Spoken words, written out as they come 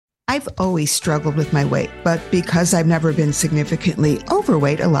I've always struggled with my weight, but because I've never been significantly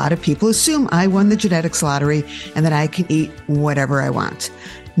overweight, a lot of people assume I won the genetics lottery and that I can eat whatever I want.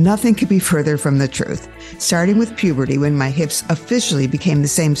 Nothing could be further from the truth. Starting with puberty, when my hips officially became the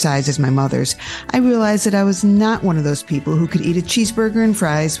same size as my mother's, I realized that I was not one of those people who could eat a cheeseburger and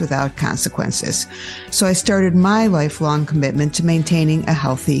fries without consequences. So I started my lifelong commitment to maintaining a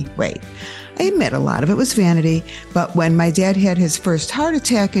healthy weight. I admit a lot of it was vanity, but when my dad had his first heart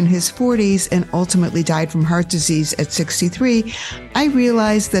attack in his 40s and ultimately died from heart disease at 63, I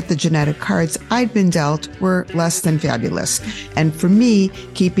realized that the genetic cards I'd been dealt were less than fabulous. And for me,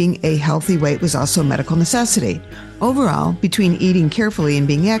 keeping a healthy weight was also a medical necessity. Overall, between eating carefully and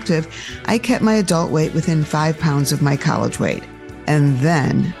being active, I kept my adult weight within 5 pounds of my college weight. And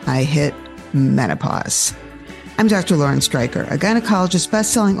then I hit menopause. I'm Dr. Lauren Streicher, a gynecologist,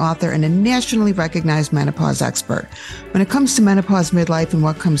 best-selling author, and a nationally recognized menopause expert. When it comes to menopause, midlife, and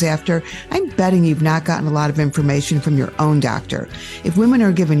what comes after, I'm betting you've not gotten a lot of information from your own doctor. If women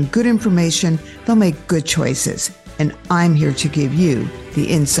are given good information, they'll make good choices. And I'm here to give you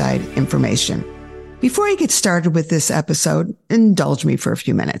the inside information. Before I get started with this episode, indulge me for a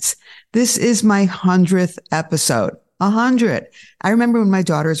few minutes. This is my 100th episode. 100. I remember when my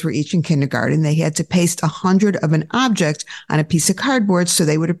daughters were each in kindergarten, they had to paste 100 of an object on a piece of cardboard so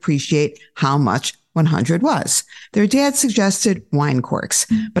they would appreciate how much 100 was. Their dad suggested wine corks,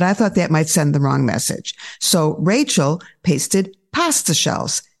 but I thought that might send the wrong message. So Rachel pasted pasta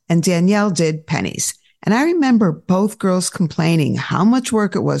shells and Danielle did pennies. And I remember both girls complaining how much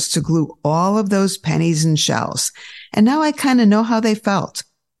work it was to glue all of those pennies and shells. And now I kind of know how they felt.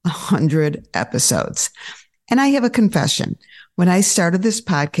 100 episodes. And I have a confession. When I started this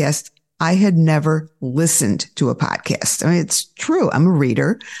podcast, I had never listened to a podcast. I mean, it's true. I'm a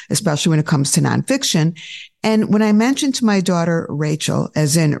reader, especially when it comes to nonfiction. And when I mentioned to my daughter, Rachel,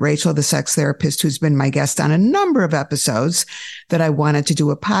 as in Rachel, the sex therapist who's been my guest on a number of episodes, that I wanted to do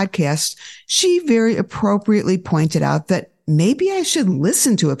a podcast, she very appropriately pointed out that maybe I should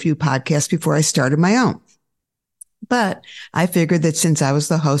listen to a few podcasts before I started my own. But I figured that since I was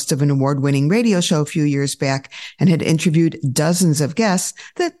the host of an award-winning radio show a few years back and had interviewed dozens of guests,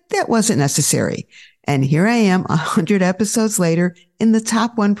 that wasn't necessary. And here I am 100 episodes later in the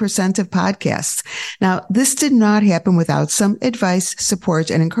top 1% of podcasts. Now, this did not happen without some advice, support,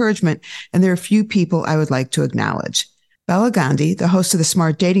 and encouragement. And there are a few people I would like to acknowledge. Bella Gandhi, the host of the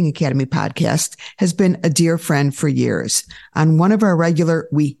Smart Dating Academy podcast, has been a dear friend for years. On one of our regular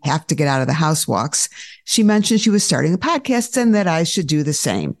We Have to Get Out of the House walks, she mentioned she was starting a podcast and that I should do the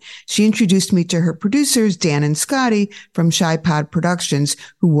same. She introduced me to her producers, Dan and Scotty from Shy Pod Productions,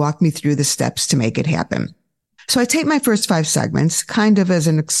 who walked me through the steps to make it happen. So I take my first 5 segments kind of as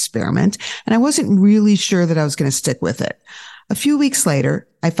an experiment, and I wasn't really sure that I was going to stick with it. A few weeks later,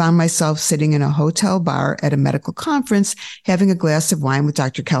 I found myself sitting in a hotel bar at a medical conference having a glass of wine with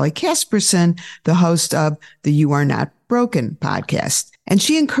Dr. Kelly Casperson, the host of the You Are Not Broken podcast. And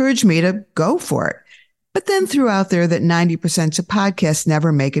she encouraged me to go for it, but then threw out there that 90% of podcasts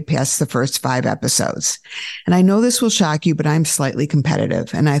never make it past the first 5 episodes. And I know this will shock you, but I'm slightly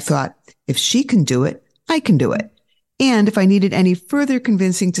competitive. And I thought, if she can do it, I can do it. And if I needed any further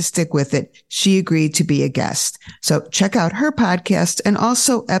convincing to stick with it, she agreed to be a guest. So check out her podcast and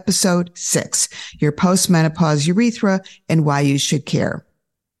also episode 6, Your Postmenopause Urethra and Why You Should Care.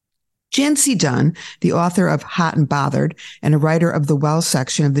 Jancy Dunn, the author of Hot and Bothered and a writer of the Well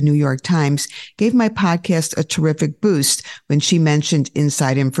section of the New York Times, gave my podcast a terrific boost when she mentioned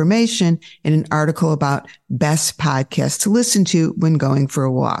inside information in an article about best podcasts to listen to when going for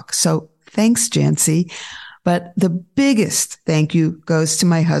a walk. So thanks, Jancy. But the biggest thank you goes to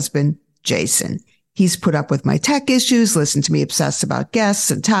my husband, Jason. He's put up with my tech issues, listened to me obsess about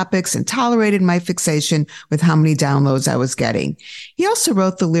guests and topics, and tolerated my fixation with how many downloads I was getting. He also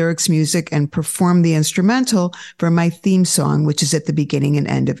wrote the lyrics, music, and performed the instrumental for my theme song, which is at the beginning and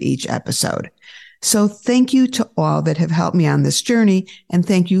end of each episode. So thank you to all that have helped me on this journey. And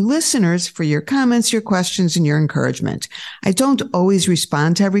thank you, listeners, for your comments, your questions, and your encouragement. I don't always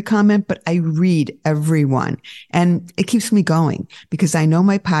respond to every comment, but I read every one. And it keeps me going because I know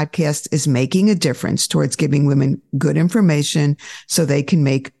my podcast is making a difference towards giving women good information so they can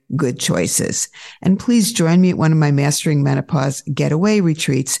make good choices. And please join me at one of my Mastering Menopause Getaway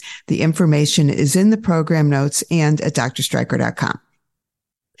retreats. The information is in the program notes and at drstreicher.com.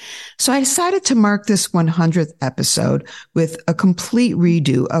 So I decided to mark this 100th episode with a complete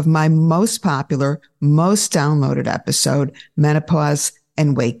redo of my most popular, most downloaded episode, Menopause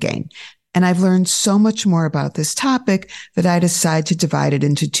and Weight Gain. And I've learned so much more about this topic that I decided to divide it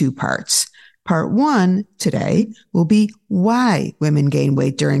into 2 parts. Part 1 today will be why women gain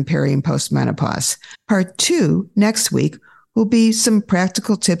weight during peri and postmenopause. Part 2 next week will be some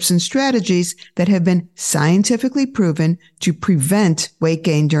practical tips and strategies that have been scientifically proven to prevent weight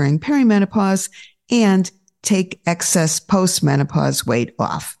gain during perimenopause and take excess postmenopause weight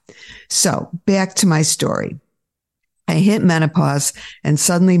off. So back to my story. I hit menopause and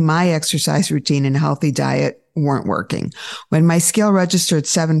suddenly my exercise routine and healthy diet weren't working. When my scale registered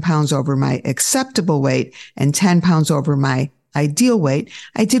 7 pounds over my acceptable weight and 10 pounds over my ideal weight,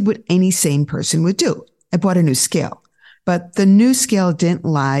 I did what any sane person would do. I bought a new scale. But the new scale didn't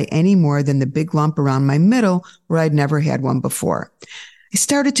lie any more than the big lump around my middle where I'd never had one before. I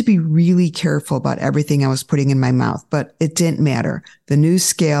started to be really careful about everything I was putting in my mouth, but it didn't matter. The new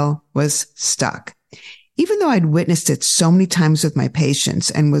scale was stuck. Even though I'd witnessed it so many times with my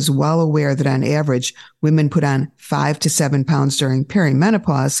patients and was well aware that on average, women put on 5 to 7 pounds during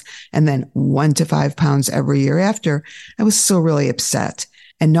perimenopause and then 1 to 5 pounds every year after, I was still really upset.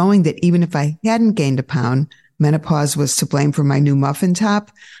 And knowing that even if I hadn't gained a pound, menopause was to blame for my new muffin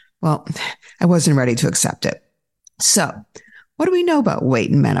top, well, I wasn't ready to accept it. So, what do we know about weight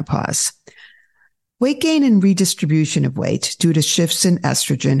in menopause? Weight gain and redistribution of weight due to shifts in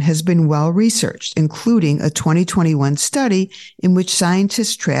estrogen has been well researched, including a 2021 study in which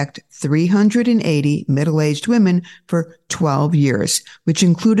scientists tracked 380 middle-aged women for 12 years, which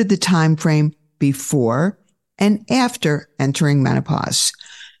included the time frame before and after entering menopause.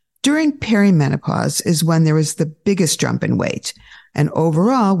 During perimenopause is when there was the biggest jump in weight. And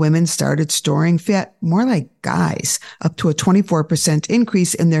overall, women started storing fat more like guys, up to a 24%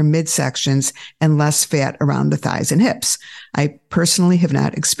 increase in their midsections and less fat around the thighs and hips. I personally have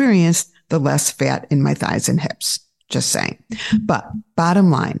not experienced the less fat in my thighs and hips, just saying. But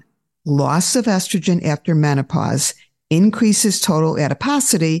bottom line, loss of estrogen after menopause increases total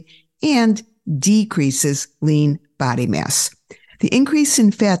adiposity and decreases lean body mass. The increase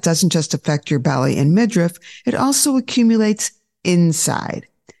in fat doesn't just affect your belly and midriff, it also accumulates inside.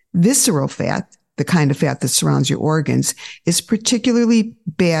 Visceral fat, the kind of fat that surrounds your organs, is particularly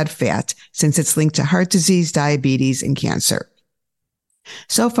bad fat since it's linked to heart disease, diabetes, and cancer.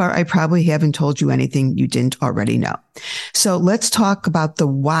 So far, I probably haven't told you anything you didn't already know. So let's talk about the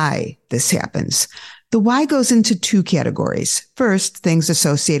why this happens. The why goes into 2 categories. First, things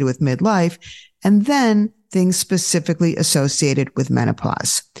associated with midlife, and then things specifically associated with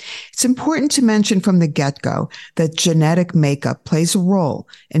menopause. It's important to mention from the get-go that genetic makeup plays a role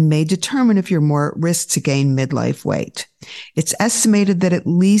and may determine if you're more at risk to gain midlife weight. It's estimated that at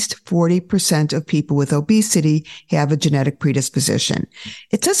least 40% of people with obesity have a genetic predisposition.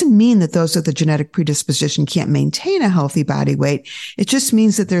 It doesn't mean that those with a genetic predisposition can't maintain a healthy body weight. It just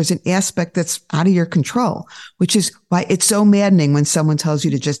means that there's an aspect that's out of your control, which is why it's so maddening when someone tells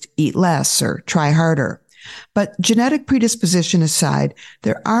you to just eat less or try harder. But genetic predisposition aside,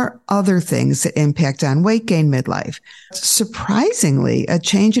 there are other things that impact on weight gain midlife. Surprisingly, a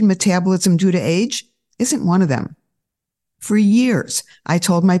change in metabolism due to age isn't one of them. For years, I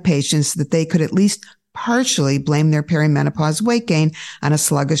told my patients that they could at least partially blame their perimenopause weight gain on a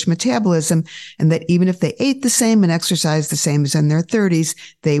sluggish metabolism, and that even if they ate the same and exercised the same as in their 30s,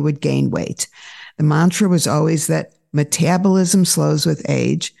 they would gain weight. The mantra was always that metabolism slows with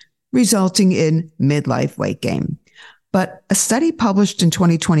age, resulting in midlife weight gain. But a study published in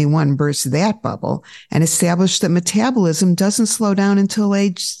 2021 burst that bubble and established that metabolism doesn't slow down until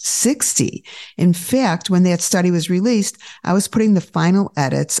age 60. In fact, when that study was released, I was putting the final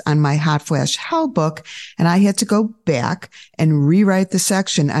edits on my Hot Flash Hell book, and I had to go back and rewrite the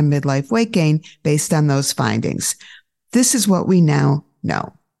section on midlife weight gain based on those findings. This is what we now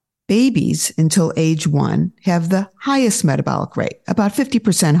know. Babies until age 1 have the highest metabolic rate, about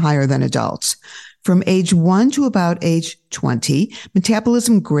 50% higher than adults. From age 1 to about age 20,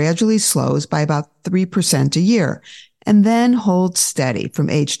 metabolism gradually slows by about 3% a year and then holds steady from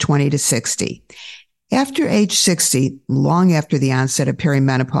age 20 to 60. After age 60, long after the onset of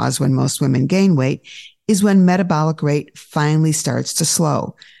perimenopause when most women gain weight, is when metabolic rate finally starts to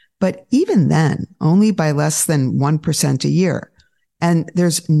slow. But even then, only by less than 1% a year. And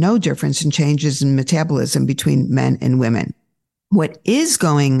there's no difference in changes in metabolism between men and women. What is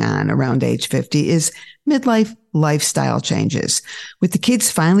going on around age 50 is midlife lifestyle changes. With the kids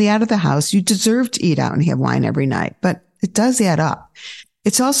finally out of the house, you deserve to eat out and have wine every night, but it does add up.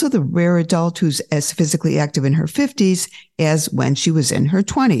 It's also the rare adult who's as physically active in her 50s as when she was in her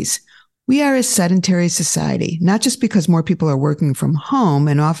 20s. We are a sedentary society, not just because more people are working from home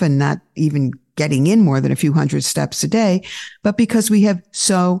and often not even getting in more than a few hundred steps a day, but because we have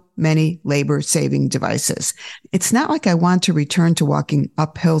so many labor-saving devices. It's not like I want to return to walking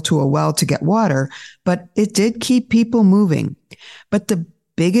uphill to a well to get water, but it did keep people moving. But the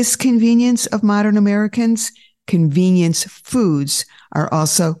biggest convenience of modern Americans, convenience foods, are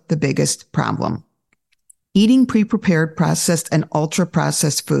also the biggest problem. Eating pre-prepared, processed, and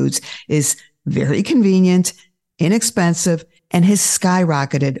ultra-processed foods is very convenient, inexpensive, and has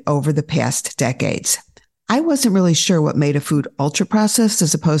skyrocketed over the past decades. I wasn't really sure what made a food ultra-processed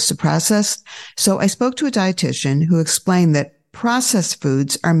as opposed to processed, so I spoke to a dietitian who explained that processed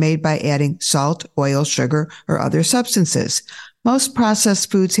foods are made by adding salt, oil, sugar, or other substances. Most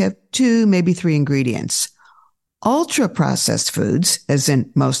processed foods have 2, maybe 3 ingredients. Ultra-processed foods, as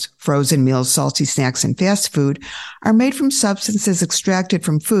in most frozen meals, salty snacks, and fast food, are made from substances extracted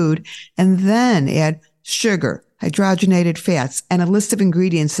from food and then add sugar, hydrogenated fats, and a list of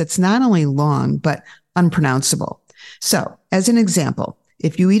ingredients that's not only long, but unpronounceable. So, as an example,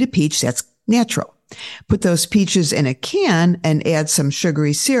 if you eat a peach, that's natural. Put those peaches in a can and add some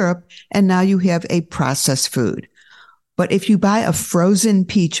sugary syrup, and now you have a processed food. But if you buy a frozen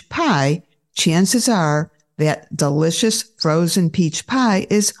peach pie, chances are that delicious frozen peach pie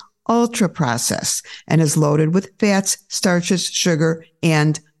is ultra-processed and is loaded with fats, starches, sugar,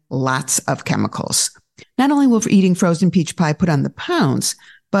 and lots of chemicals. Not only will eating frozen peach pie put on the pounds,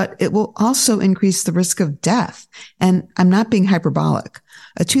 but it will also increase the risk of death. And I'm not being hyperbolic.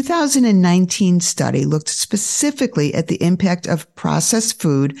 A 2019 study looked specifically at the impact of processed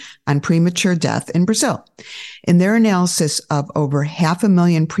food on premature death in Brazil. In their analysis of over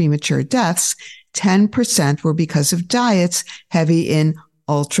 500,000 premature deaths, 10% were because of diets heavy in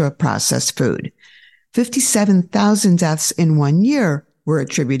ultra-processed food. 57,000 deaths in 1 year were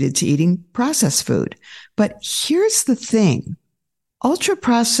attributed to eating processed food. But here's the thing.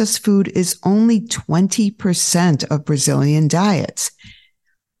 Ultra-processed food is only 20% of Brazilian diets.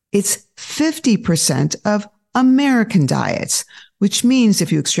 It's 50% of American diets, which means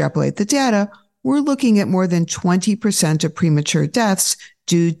if you extrapolate the data, we're looking at more than 20% of premature deaths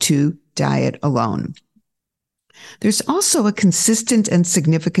due to diet alone. There's also a consistent and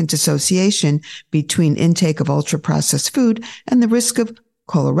significant association between intake of ultra-processed food and the risk of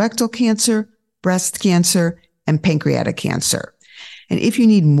colorectal cancer, breast cancer, and pancreatic cancer. And if you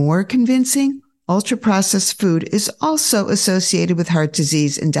need more convincing, ultra-processed food is also associated with heart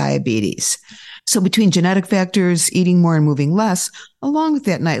disease and diabetes. So between genetic factors, eating more and moving less, along with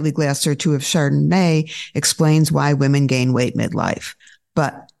that nightly glass or 2 of Chardonnay, explains why women gain weight midlife.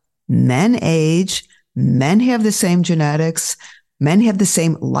 But men age, men have the same genetics, men have the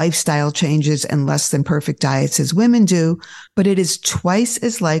same lifestyle changes and less than perfect diets as women do, but it is twice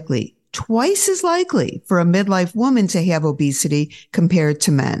as likely for a midlife woman to have obesity compared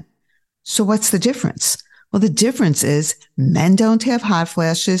to men. So what's the difference? Well, the difference is men don't have hot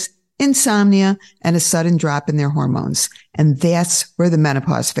flashes, insomnia, and a sudden drop in their hormones. And that's where the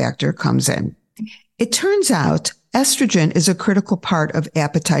menopause factor comes in. It turns out estrogen is a critical part of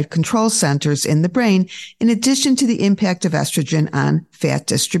appetite control centers in the brain, in addition to the impact of estrogen on fat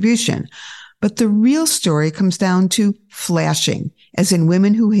distribution. But the real story comes down to flashing, as in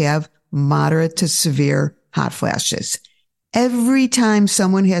women who have moderate to severe hot flashes. Every time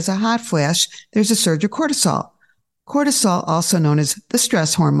someone has a hot flash, there's a surge of cortisol. Cortisol, also known as the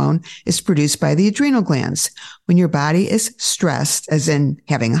stress hormone, is produced by the adrenal glands. When your body is stressed, as in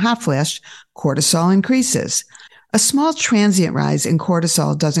having a hot flash, cortisol increases. A small transient rise in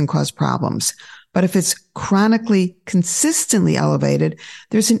cortisol doesn't cause problems, but if it's chronically, consistently elevated,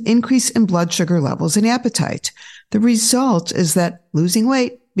 there's an increase in blood sugar levels and appetite. The result is that losing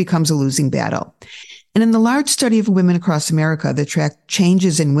weight becomes a losing battle. And in the large study of women across America that tracked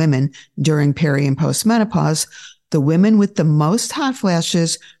changes in women during peri and postmenopause, the women with the most hot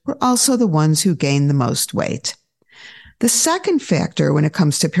flashes were also the ones who gained the most weight. The second factor when it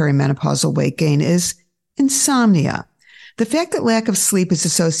comes to perimenopausal weight gain is insomnia. The fact that lack of sleep is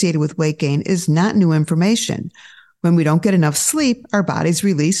associated with weight gain is not new information. When we don't get enough sleep, our bodies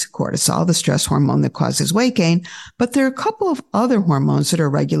release cortisol, the stress hormone that causes weight gain, but there are a couple of other hormones that are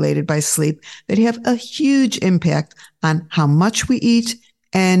regulated by sleep that have a huge impact on how much we eat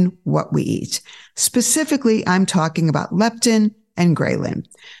and what we eat. Specifically, I'm talking about leptin and ghrelin.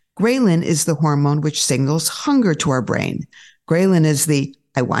 Ghrelin is the hormone which signals hunger to our brain. Ghrelin is the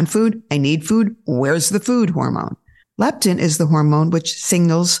I want food, I need food, where's the food hormone. Leptin is the hormone which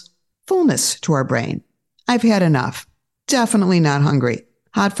signals fullness to our brain. I've had enough. Definitely not hungry.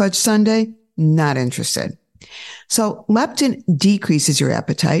 Hot fudge sundae? Not interested. So leptin decreases your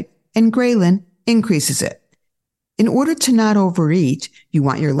appetite and ghrelin increases it. In order to not overeat, you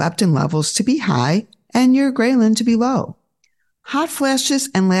want your leptin levels to be high and your ghrelin to be low. Hot flashes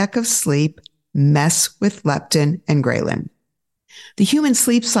and lack of sleep mess with leptin and ghrelin. The human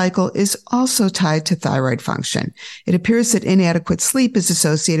sleep cycle is also tied to thyroid function. It appears that inadequate sleep is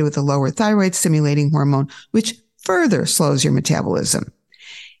associated with a lower thyroid stimulating hormone, which further slows your metabolism.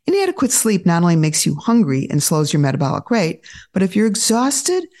 Inadequate sleep not only makes you hungry and slows your metabolic rate, but if you're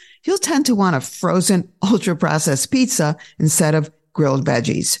exhausted, you'll tend to want a frozen, ultra-processed pizza instead of grilled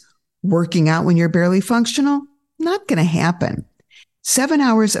veggies. Working out when you're barely functional? Not going to happen. 7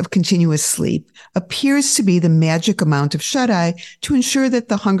 hours of continuous sleep appears to be the magic amount of shut-eye to ensure that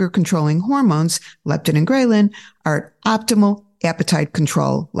the hunger-controlling hormones, leptin and ghrelin, are at optimal appetite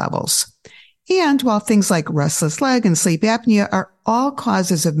control levels. And while things like restless leg and sleep apnea are all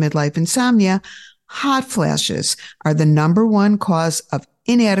causes of midlife insomnia, hot flashes are the number one cause of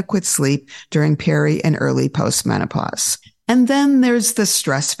inadequate sleep during peri and early postmenopause. And then there's the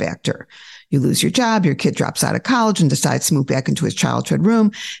stress factor. You lose your job, your kid drops out of college and decides to move back into his childhood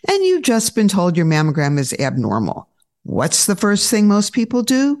room, and you've just been told your mammogram is abnormal. What's the first thing most people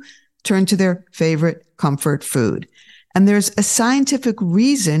do? Turn to their favorite comfort food. And there's a scientific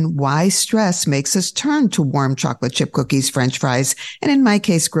reason why stress makes us turn to warm chocolate chip cookies, French fries, and in my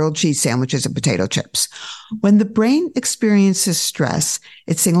case, grilled cheese sandwiches and potato chips. When the brain experiences stress,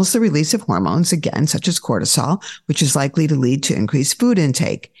 it signals the release of hormones, again, such as cortisol, which is likely to lead to increased food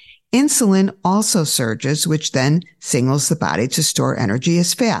intake. Insulin also surges, which then signals the body to store energy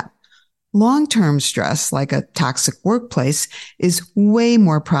as fat. Long-term stress, like a toxic workplace, is way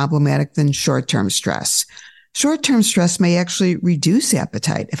more problematic than short-term stress. Short-term stress may actually reduce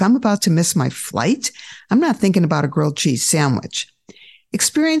appetite. If I'm about to miss my flight, I'm not thinking about a grilled cheese sandwich.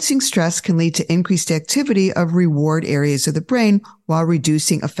 Experiencing stress can lead to increased activity of reward areas of the brain while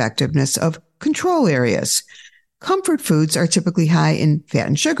reducing effectiveness of control areas. Comfort foods are typically high in fat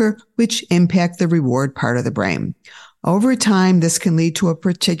and sugar, which impact the reward part of the brain. Over time, this can lead to a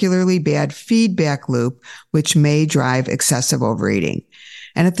particularly bad feedback loop, which may drive excessive overeating.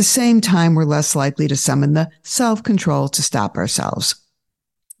 And at the same time, we're less likely to summon the self-control to stop ourselves.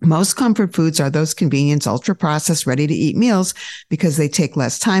 Most comfort foods are those convenient, ultra-processed, ready-to-eat meals because they take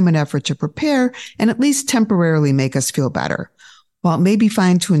less time and effort to prepare and at least temporarily make us feel better. While it may be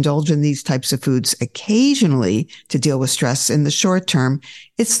fine to indulge in these types of foods occasionally to deal with stress in the short term,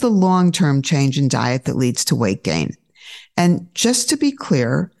 it's the long-term change in diet that leads to weight gain. And just to be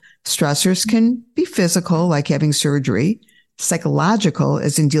clear, stressors can be physical, like having surgery, psychological,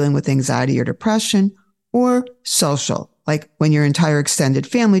 as in dealing with anxiety or depression, or social, like when your entire extended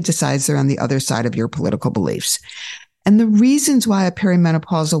family decides they're on the other side of your political beliefs. And the reasons why a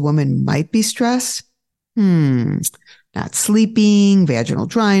perimenopausal woman might be stressed? Not sleeping, vaginal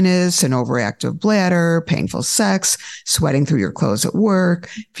dryness, an overactive bladder, painful sex, sweating through your clothes at work,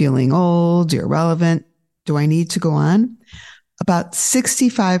 feeling old, irrelevant. Do I need to go on? About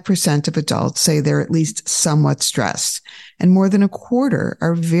 65% of adults say they're at least somewhat stressed, and more than a quarter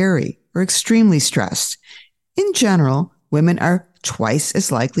are very or extremely stressed. In general, women are twice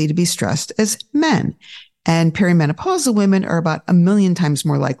as likely to be stressed as men, and perimenopausal women are about 1 million times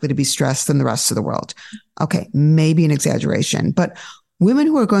more likely to be stressed than the rest of the world. Okay, maybe an exaggeration, but women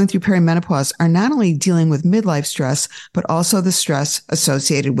who are going through perimenopause are not only dealing with midlife stress, but also the stress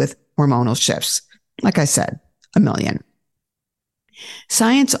associated with hormonal shifts. Like I said, 1 million.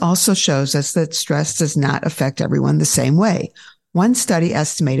 Science also shows us that stress does not affect everyone the same way. One study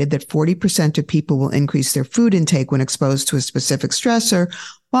estimated that 40% of people will increase their food intake when exposed to a specific stressor,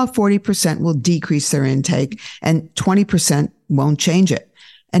 while 40% will decrease their intake and 20% won't change it.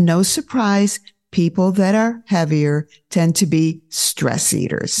 And no surprise, people that are heavier tend to be stress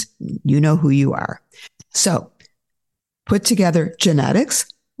eaters. You know who you are. So put together genetics,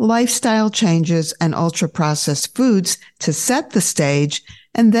 lifestyle changes, and ultra-processed foods to set the stage,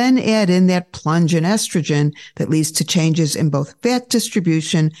 and then add in that plunge in estrogen that leads to changes in both fat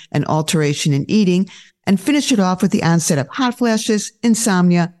distribution and alteration in eating, and finish it off with the onset of hot flashes,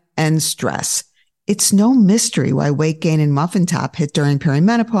 insomnia, and stress. It's no mystery why weight gain and muffin top hit during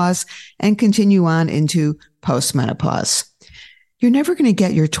perimenopause and continue on into postmenopause. You're never going to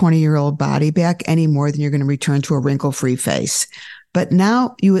get your 20-year-old body back any more than you're going to return to a wrinkle-free face. But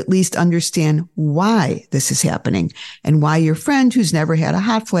now you at least understand why this is happening and why your friend who's never had a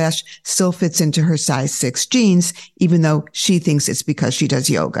hot flash still fits into her size 6 jeans, even though she thinks it's because she does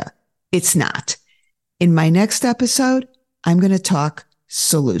yoga. It's not. In my next episode, I'm going to talk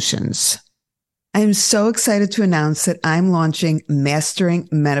solutions. I am so excited to announce that I'm launching Mastering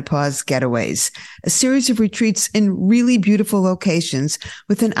Menopause Getaways, a series of retreats in really beautiful locations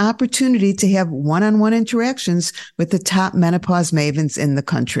with an opportunity to have one-on-one interactions with the top menopause mavens in the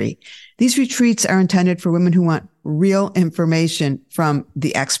country. These retreats are intended for women who want real information from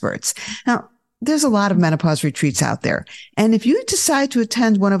the experts. Now, there's a lot of menopause retreats out there. And if you decide to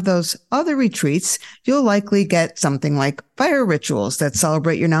attend one of those other retreats, you'll likely get something like fire rituals that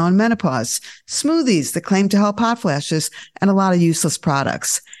celebrate you're now in menopause, smoothies that claim to help hot flashes, and a lot of useless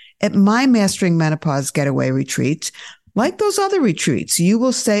products. At my Mastering Menopause Getaway retreat, like those other retreats, you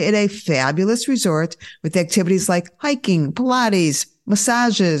will stay at a fabulous resort with activities like hiking, Pilates,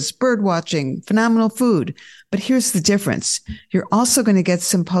 massages, bird watching, phenomenal food. But here's the difference. You're also going to get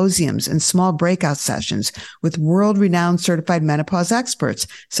symposiums and small breakout sessions with world-renowned certified menopause experts,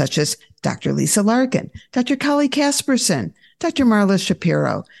 such as Dr. Lisa Larkin, Dr. Kelly Casperson, Dr. Marla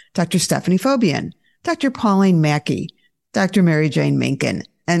Shapiro, Dr. Stephanie Fobian, Dr. Pauline Mackey, Dr. Mary Jane Minkin,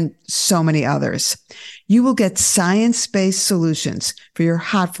 and so many others. You will get science-based solutions for your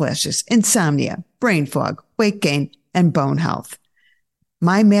hot flashes, insomnia, brain fog, weight gain, and bone health.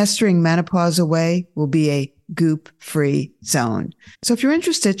 My Mastering Menopause Away will be a goop-free zone. So if you're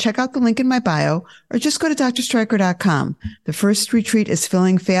interested, check out the link in my bio or just go to drstryker.com. The first retreat is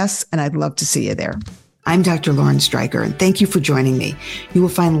filling fast, and I'd love to see you there. I'm Dr. Lauren Stryker, and thank you for joining me. You will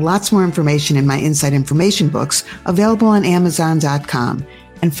find lots more information in my Inside Information books available on Amazon.com.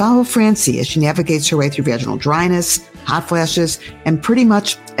 And follow Francie as she navigates her way through vaginal dryness, hot flashes, and pretty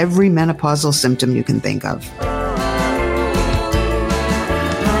much every menopausal symptom you can think of.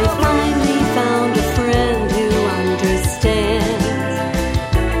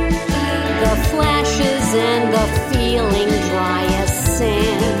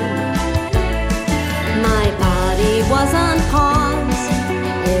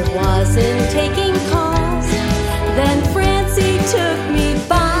 Taking calls, then Francie took me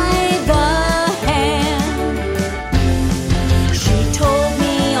by the hand. She told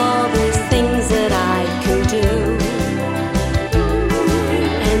me all these things that I could do,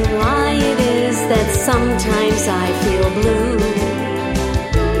 and why it is that sometimes I feel blue.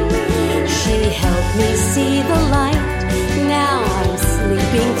 She helped me see the light. Now I'm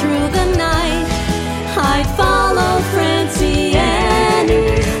sleeping through the night. I'd fall